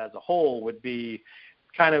sort of as a whole would be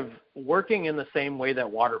kind of working in the same way that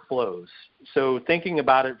water flows. So thinking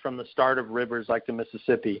about it from the start of rivers like the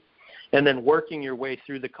Mississippi, and then working your way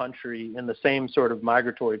through the country in the same sort of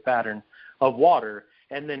migratory pattern of water,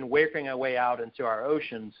 and then working our way out into our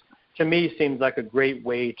oceans, to me seems like a great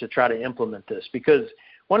way to try to implement this. Because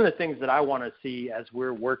one of the things that I want to see as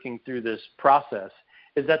we're working through this process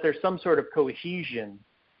is that there's some sort of cohesion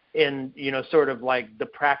in, sort of like the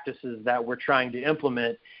practices that we're trying to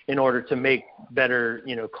implement in order to make better,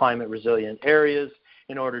 climate resilient areas,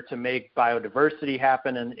 in order to make biodiversity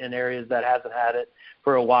happen in areas that hasn't had it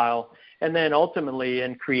for a while. And then ultimately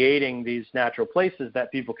in creating these natural places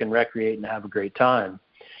that people can recreate and have a great time.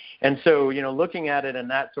 And so, looking at it in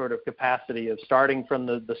that sort of capacity of starting from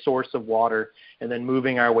the source of water and then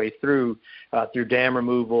moving our way through dam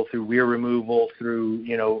removal, through weir removal, through,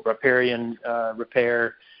 riparian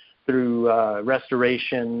repair, through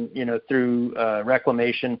restoration, through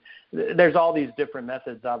reclamation. There's all these different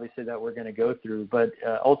methods, obviously, that we're going to go through. But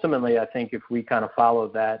ultimately, I think if we kind of follow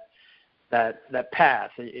that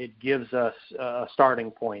path, it gives us a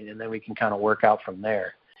starting point, and then we can kind of work out from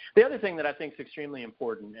there. The other thing that I think is extremely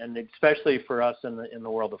important, and especially for us in the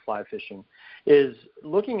world of fly fishing, is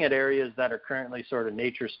looking at areas that are currently sort of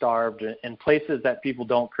nature starved and places that people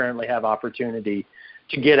don't currently have opportunity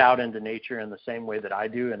to get out into nature in the same way that I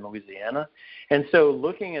do in Louisiana. And so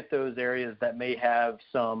looking at those areas that may have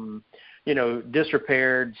some,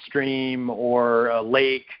 disrepaired stream or a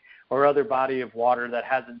lake or other body of water that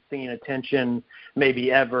hasn't seen attention maybe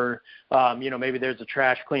ever. Maybe there's a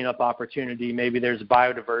trash cleanup opportunity. Maybe there's a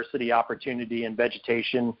biodiversity opportunity and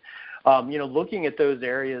vegetation. Looking at those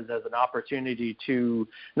areas as an opportunity to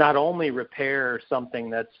not only repair something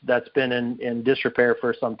that's been in disrepair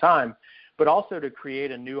for some time, but also to create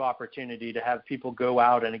a new opportunity to have people go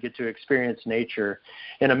out and get to experience nature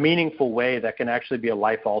in a meaningful way that can actually be a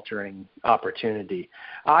life-altering opportunity.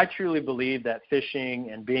 I truly believe that fishing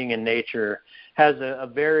and being in nature has a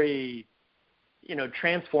very,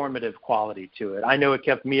 transformative quality to it. I know it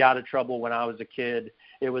kept me out of trouble when I was a kid.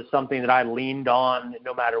 It was something that I leaned on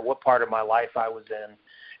no matter what part of my life I was in.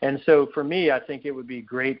 And so for me, I think it would be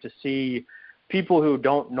great to see people who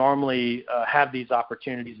don't normally have these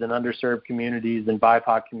opportunities in underserved communities and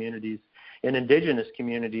BIPOC communities and indigenous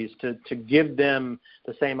communities to give them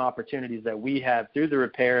the same opportunities that we have through the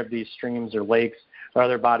repair of these streams or lakes or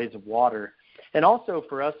other bodies of water. And also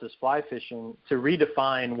for us as fly fishing to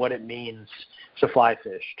redefine what it means to fly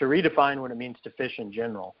fish, to redefine what it means to fish in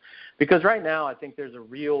general. Because right now I think there's a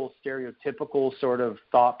real stereotypical sort of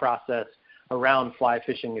thought process around fly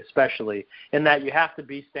fishing, especially in that you have to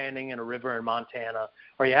be standing in a river in Montana,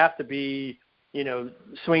 or you have to be,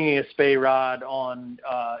 swinging a spey rod on,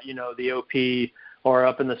 the OP or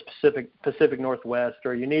up in the Pacific Northwest,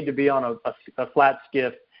 or you need to be on a flat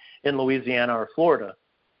skiff in Louisiana or Florida.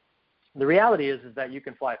 The reality is that you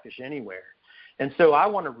can fly fish anywhere. And so I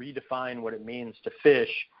want to redefine what it means to fish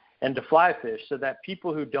and to fly fish so that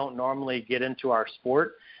people who don't normally get into our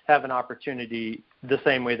sport have an opportunity the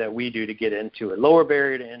same way that we do to get into it. Lower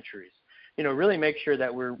barrier to entries. Really make sure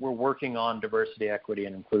that we're working on diversity, equity,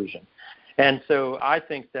 and inclusion. And so I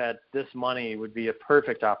think that this money would be a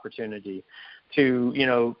perfect opportunity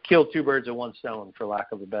to, kill two birds with one stone, for lack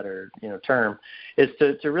of a better, term, is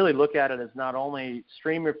to really look at it as not only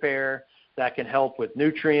stream repair that can help with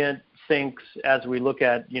nutrient sinks as we look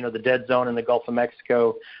at, the dead zone in the Gulf of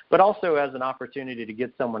Mexico, but also as an opportunity to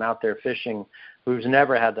get someone out there fishing who's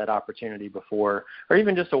never had that opportunity before, or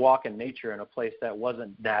even just a walk in nature in a place that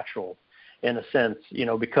wasn't natural in a sense,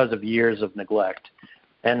 because of years of neglect.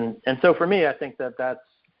 And so for me, I think that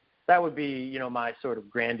would be, my sort of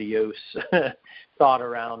grandiose thought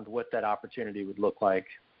around what that opportunity would look like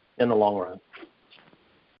in the long run.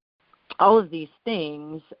 All of these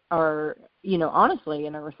things are, honestly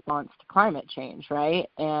in a response to climate change, right?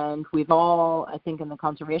 And we've all, I think in the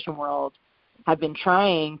conservation world, have been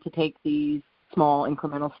trying to take these small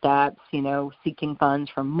incremental steps, seeking funds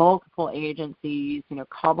from multiple agencies,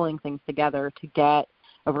 cobbling things together to get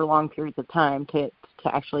over long periods of time to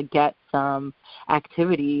actually get some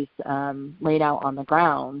activities laid out on the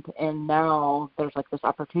ground. And now there's like this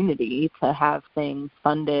opportunity to have things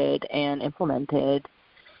funded and implemented,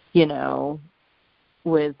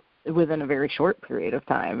 within a very short period of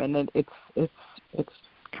time. And it's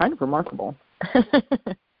kind of remarkable.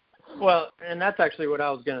 Well, and that's actually what I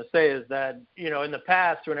was going to say is that, in the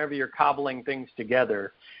past, whenever you're cobbling things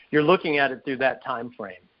together, you're looking at it through that time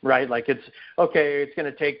frame, right? Like it's going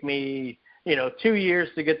to take me, 2 years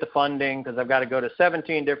to get the funding because I've got to go to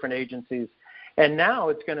 17 different agencies. And now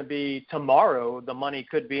it's going to be tomorrow, the money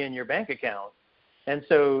could be in your bank account. And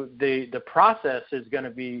so the process is going to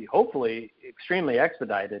be hopefully extremely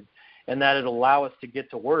expedited, and that it'll allow us to get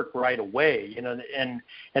to work right away. And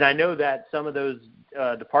I know that some of those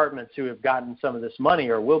departments who have gotten some of this money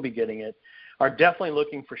or will be getting it are definitely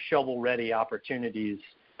looking for shovel-ready opportunities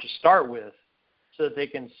to start with, so that they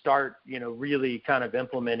can start, really kind of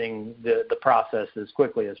implementing the process as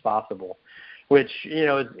quickly as possible, which,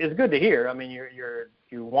 is good to hear. I mean,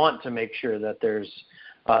 you want to make sure that there's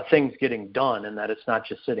things getting done and that it's not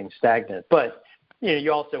just sitting stagnant. But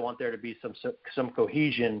you also want there to be some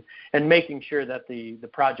cohesion and making sure that the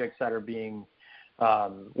projects that are being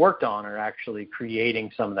worked on are actually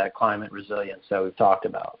creating some of that climate resilience that we've talked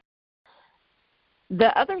about.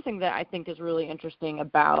 The other thing that I think is really interesting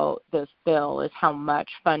about this bill is how much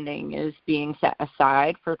funding is being set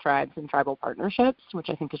aside for tribes and tribal partnerships, which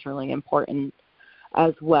I think is really important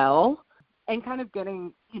as well. And kind of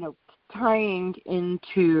getting, tying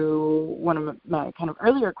into one of my kind of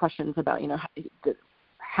earlier questions about,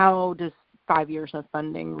 how does 5 years of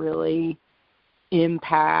funding really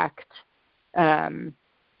impact,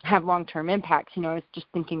 have long-term impacts. I was just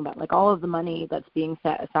thinking about like all of the money that's being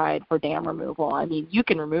set aside for dam removal. I mean, you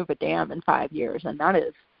can remove a dam in 5 years, and that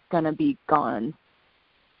is going to be gone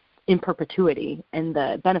in perpetuity, and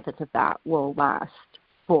the benefits of that will last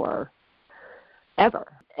forever.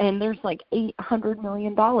 And there's like $800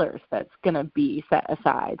 million that's going to be set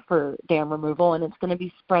aside for dam removal, and it's going to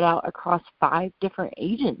be spread out across 5 different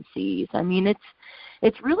agencies. I mean,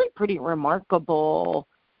 it's really pretty remarkable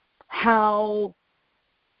how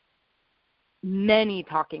many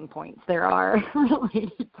talking points there are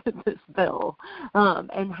related to this bill,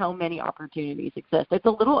 and how many opportunities exist. It's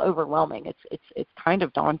a little overwhelming. It's kind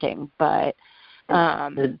of daunting, but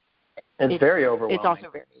it's very overwhelming. It's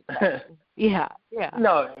also very exciting. Yeah.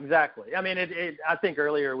 No, exactly. I mean, I think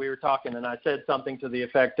earlier we were talking, and I said something to the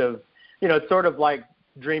effect of, it's sort of like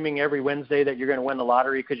dreaming every Wednesday that you're going to win the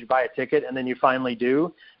lottery because you buy a ticket and then you finally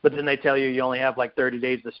do, but then they tell you only have like 30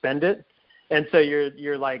 days to spend it. And so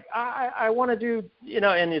you're like, I want to do,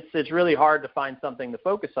 and it's really hard to find something to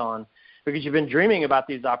focus on because you've been dreaming about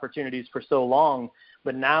these opportunities for so long,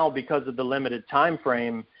 but now because of the limited time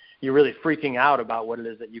frame, you're really freaking out about what it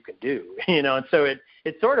is that you can do, and so it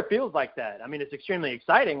sort of feels like that. I mean, it's extremely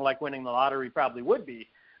exciting, like winning the lottery probably would be,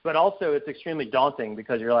 but also it's extremely daunting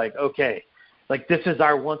because you're like, okay, like this is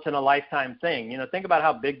our once in a lifetime thing. Think about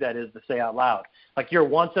how big that is to say out loud. Like you're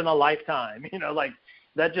once in a lifetime, like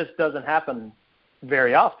that just doesn't happen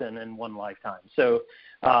very often in one lifetime. So,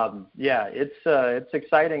 it's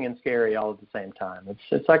exciting and scary all at the same time.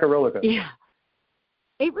 It's like a roller coaster. Yeah.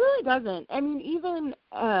 It really doesn't. I mean, even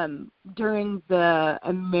during the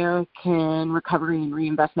American Recovery and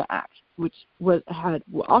Reinvestment Act, which was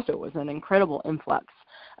an incredible influx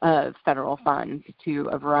of federal funds to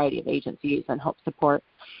a variety of agencies and helped support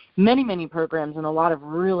many, many programs and a lot of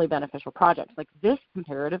really beneficial projects. Like this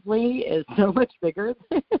comparatively is so much bigger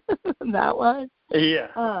than that was.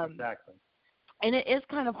 Yeah, exactly. And it is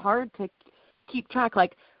kind of hard to keep track.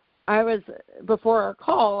 Like before our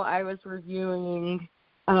call, I was reviewing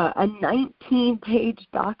a 19-page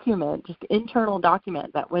document, just internal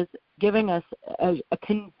document that was giving us a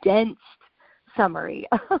condensed summary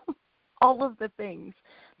of all of the things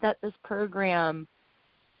that this program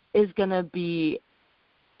is going to be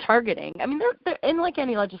targeting. I mean, there, and like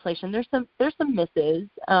any legislation, there's some misses.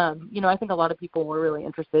 I think a lot of people were really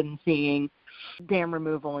interested in seeing dam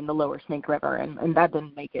removal in the lower Snake River, and that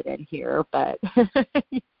didn't make it in here, but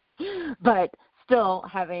still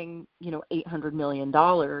having, $800 million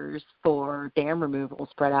for dam removal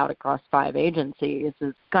spread out across 5 agencies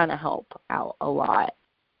is going to help out a lot.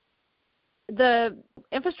 The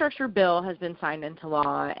infrastructure bill has been signed into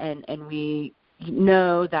law, and we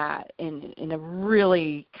know that in a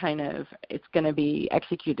really it's going to be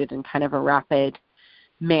executed in kind of a rapid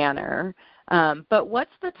manner. But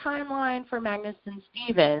what's the timeline for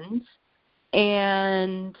Magnuson-Stevens?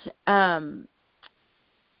 And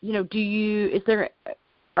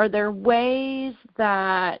are there ways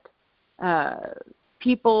that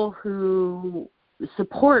people who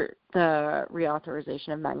support the reauthorization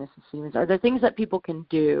of Magnuson-Stevens, are there things that people can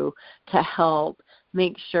do to help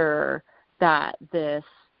make sure that this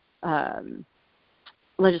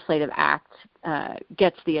legislative act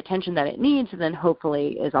gets the attention that it needs and then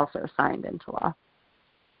hopefully is also signed into law?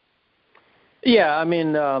 Yeah, I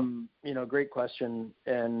mean, great question.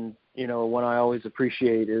 And, one I always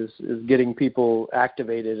appreciate is getting people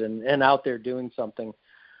activated and out there doing something.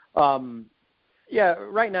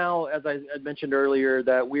 Right now, as I mentioned earlier,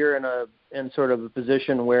 that we're in sort of a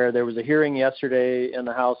position where there was a hearing yesterday in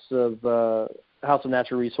the House of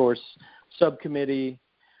Natural Resource Subcommittee.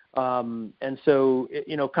 And so,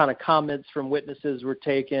 kind of comments from witnesses were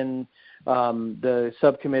taken. The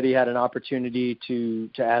subcommittee had an opportunity to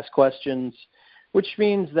ask questions, which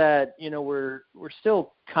means that, we're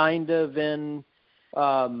still kind of in,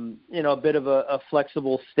 a bit of a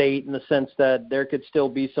flexible state in the sense that there could still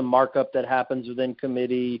be some markup that happens within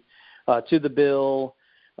committee to the bill.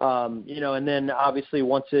 And then obviously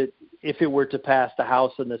if it were to pass the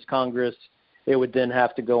House and this Congress, it would then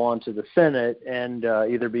have to go on to the Senate and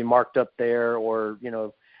either be marked up there or,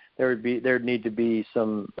 there'd need to be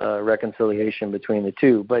some reconciliation between the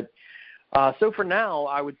two. But so for now,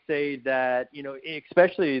 I would say that,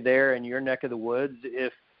 especially there in your neck of the woods,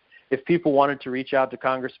 if people wanted to reach out to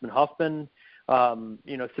Congressman Huffman,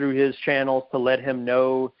 through his channels to let him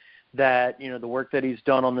know that, the work that he's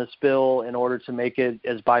done on this bill in order to make it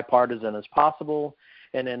as bipartisan as possible,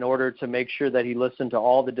 and in order to make sure that he listened to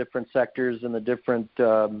all the different sectors and the different,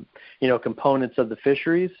 components of the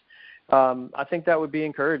fisheries, I think that would be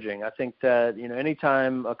encouraging. I think that,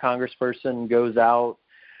 anytime a congressperson goes out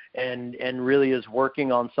and really is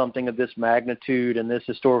working on something of this magnitude and this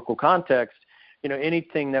historical context,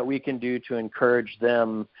 anything that we can do to encourage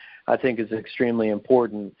them, I think is extremely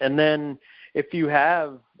important. And then if you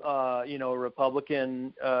have, a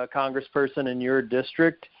Republican congressperson in your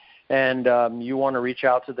district, and you want to reach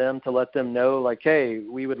out to them to let them know, like, hey,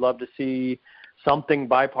 we would love to see something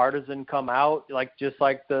bipartisan come out, just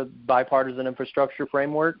like the bipartisan infrastructure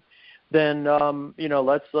framework, then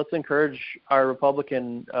let's encourage our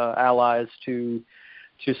Republican allies to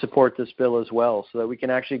support this bill as well, so that we can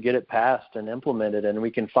actually get it passed and implemented, and we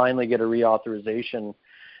can finally get a reauthorization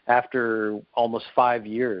after almost 5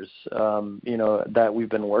 years, that we've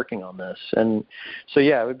been working on this. And so,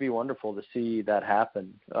 it would be wonderful to see that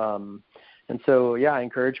happen. And so, I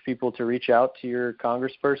encourage people to reach out to your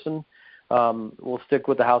congressperson. We'll stick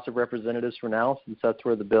with the House of Representatives for now, since that's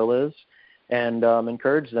where the bill is, and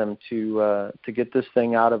encourage them to get this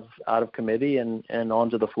thing out of committee and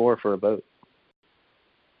onto the floor for a vote.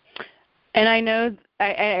 And I know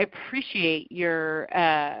I appreciate your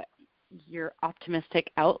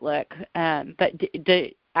optimistic outlook, but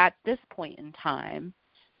at this point in time,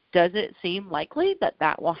 does it seem likely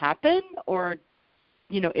that will happen, or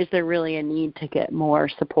is there really a need to get more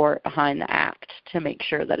support behind the act to make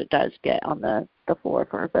sure that it does get on the floor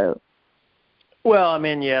for a vote? Well,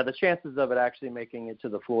 the chances of it actually making it to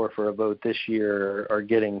the floor for a vote this year are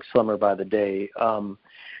getting slimmer by the day.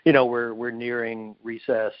 We're nearing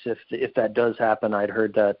recess. If that does happen, I'd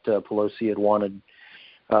heard that Pelosi had wanted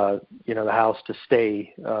the House to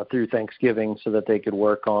stay through Thanksgiving so that they could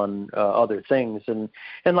work on other things. And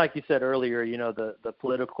like you said earlier, the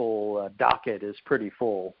political docket is pretty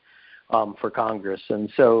full for Congress. And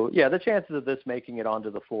so, the chances of this making it onto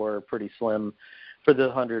the floor are pretty slim for the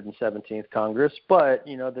 117th Congress. But,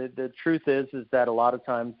 the truth is that a lot of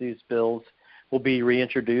times these bills will be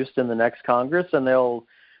reintroduced in the next Congress, and they'll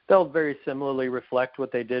very similarly reflect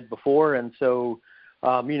what they did before. And so,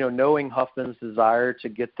 knowing Huffman's desire to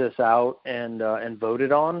get this out and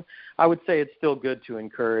voted on, I would say it's still good to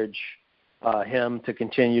encourage him to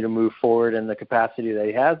continue to move forward in the capacity that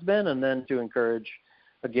he has been, and then to encourage,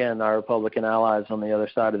 again, our Republican allies on the other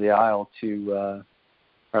side of the aisle or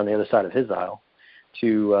on the other side of his aisle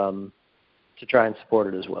to try and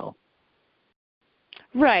support it as well.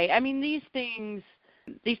 Right.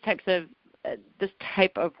 This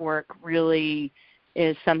type of work really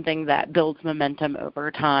is something that builds momentum over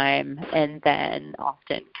time, and then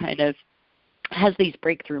often kind of has these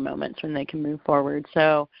breakthrough moments when they can move forward.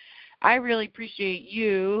 So I really appreciate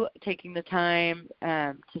you taking the time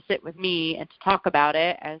to sit with me and to talk about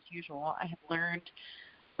it. As usual, I have learned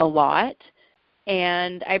a lot,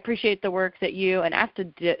 and I appreciate the work that you and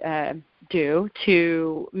AFTA do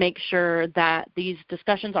to make sure that these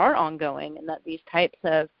discussions are ongoing and that these types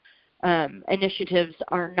of initiatives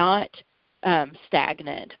are not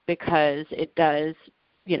stagnant, because it does,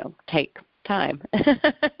 take time.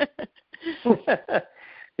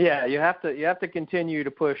 Yeah, you have to continue to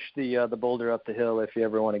push the boulder up the hill if you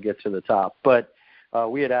ever want to get to the top. But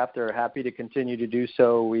we at AFTA are happy to continue to do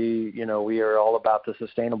so. We are all about the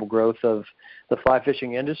sustainable growth of the fly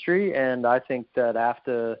fishing industry, and I think that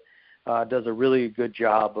AFTA does a really good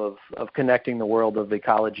job of connecting the world of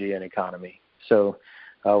ecology and economy. So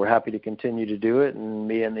we're happy to continue to do it, and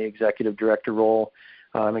me in the executive director role,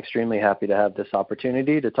 I'm extremely happy to have this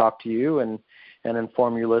opportunity to talk to you and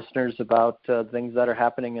inform your listeners about things that are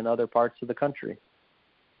happening in other parts of the country.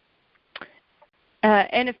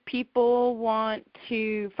 And if people want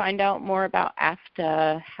to find out more about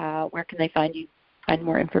AFTA, where can they find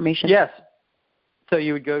more information? Yes. So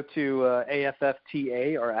you would go to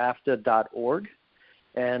AFFTA or AFTA.org.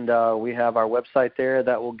 And we have our website there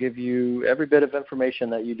that will give you every bit of information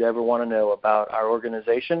that you'd ever want to know about our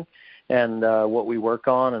organization and what we work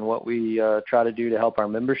on and what we try to do to help our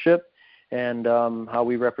membership, and how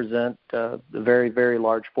we represent the very, very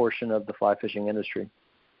large portion of the fly fishing industry.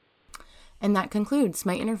 And that concludes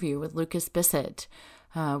my interview with Lucas Bissett,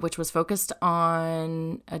 which was focused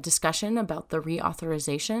on a discussion about the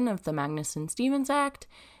reauthorization of the Magnuson-Stevens Act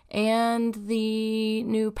and the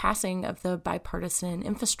new passing of the bipartisan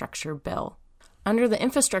infrastructure bill. Under the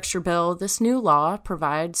infrastructure bill, this new law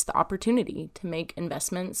provides the opportunity to make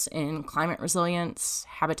investments in climate resilience,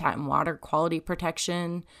 habitat and water quality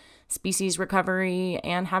protection, species recovery,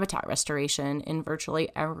 and habitat restoration in virtually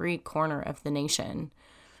every corner of the nation.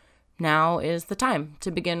 Now is the time to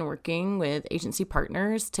begin working with agency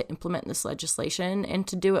partners to implement this legislation and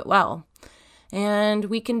to do it well. And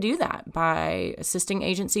we can do that by assisting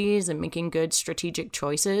agencies in making good strategic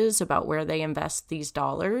choices about where they invest these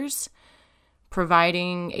dollars,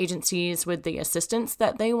 providing agencies with the assistance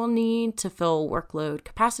that they will need to fill workload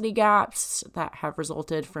capacity gaps that have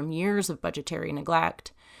resulted from years of budgetary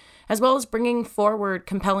neglect, as well as bringing forward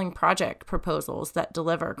compelling project proposals that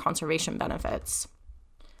deliver conservation benefits.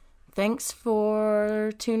 Thanks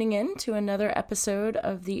for tuning in to another episode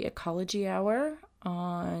of the Ecology Hour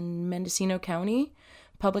on Mendocino County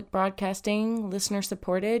Public Broadcasting,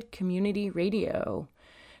 listener-supported community radio.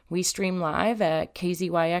 We stream live at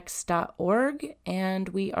kzyx.org, and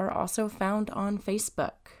we are also found on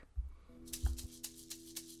Facebook.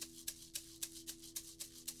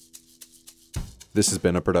 This has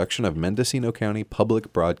been a production of Mendocino County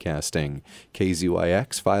Public Broadcasting,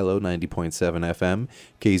 KZYX Philo 90.7 FM,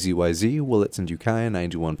 KZYZ Willits and Ukiah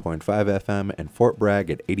 91.5 FM, and Fort Bragg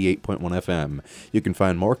at 88.1 FM. You can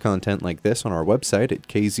find more content like this on our website at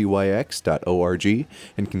kzyx.org,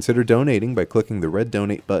 and consider donating by clicking the red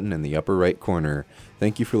donate button in the upper right corner.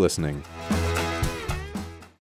 Thank you for listening.